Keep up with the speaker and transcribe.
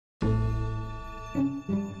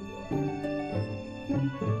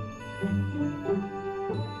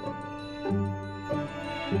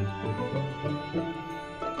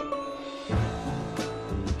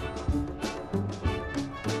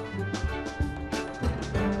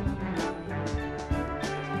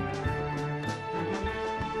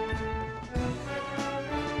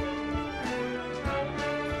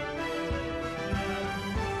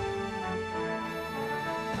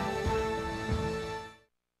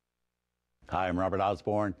Hi, I'm Robert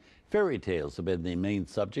Osborne. Fairy tales have been the main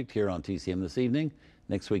subject here on TCM this evening.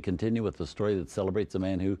 Next we continue with the story that celebrates a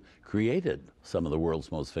man who created some of the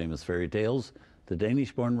world's most famous fairy tales, the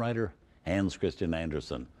Danish-born writer Hans Christian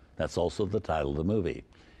Andersen. That's also the title of the movie.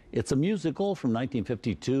 It's a musical from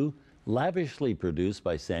 1952, lavishly produced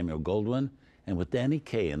by Samuel Goldwyn and with Danny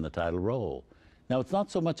Kaye in the title role. Now, it's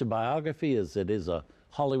not so much a biography as it is a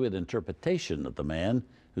Hollywood interpretation of the man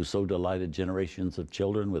who so delighted generations of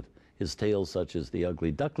children with his tales such as The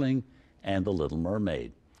Ugly Duckling and The Little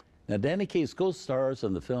Mermaid. Now, Danny Kaye's co-stars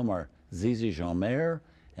in the film are Zizi Jeanmaire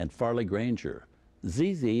and Farley Granger.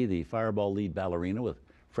 Zizi, the fireball lead ballerina with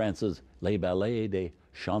France's Les Ballets des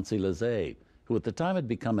Champs-Élysées, who at the time had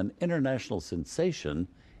become an international sensation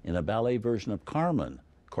in a ballet version of Carmen,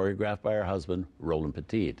 choreographed by her husband, Roland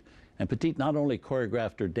Petit. And Petit not only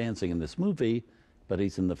choreographed her dancing in this movie, but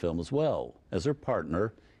he's in the film as well, as her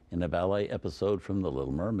partner in a ballet episode from The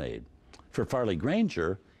Little Mermaid. For Farley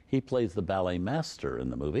Granger, he plays the ballet master in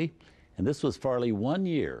the movie, and this was Farley 1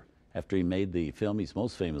 year after he made the film he's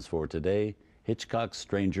most famous for today, Hitchcock's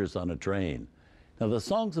Strangers on a Train. Now, the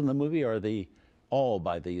songs in the movie are all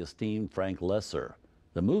by the esteemed Frank Lesser.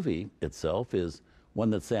 The movie itself is one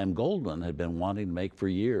that Sam Goldwyn had been wanting to make for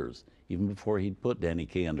years, even before he'd put Danny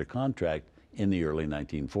Kaye under contract in the early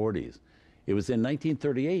 1940s. It was in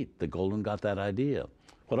 1938 that Goldwyn got that idea.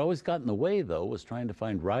 What always got in the way, though, was trying to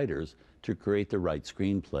find writers to create the right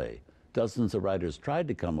screenplay. Dozens of writers tried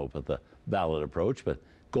to come up with a ballad approach, but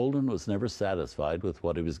Goldwyn was never satisfied with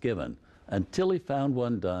what he was given, until he found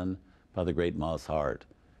one done by the great Moss Hart.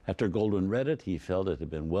 After Goldwyn read it, he felt it had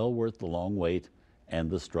been well worth the long wait and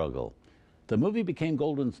the struggle. The movie became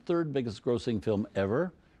Goldwyn's third biggest grossing film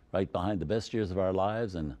ever, right behind The Best Years of Our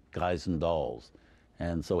Lives and Guys and Dolls.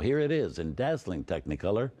 And so here it is in dazzling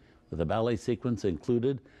Technicolor, with a ballet sequence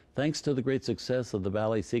included, thanks to the great success of the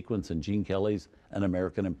ballet sequence in Gene Kelly's An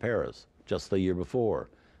American in Paris, just the year before.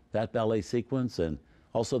 That ballet sequence, and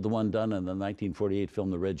also the one done in the 1948 film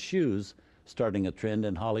The Red Shoes, starting a trend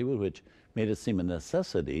in Hollywood which made it seem a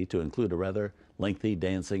necessity to include a rather lengthy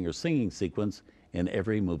dancing or singing sequence in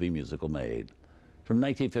every movie musical made. From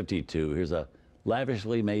 1952, here's a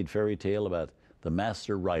lavishly made fairy tale about the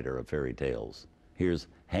master writer of fairy tales. Here's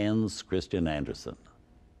Hans Christian Andersen.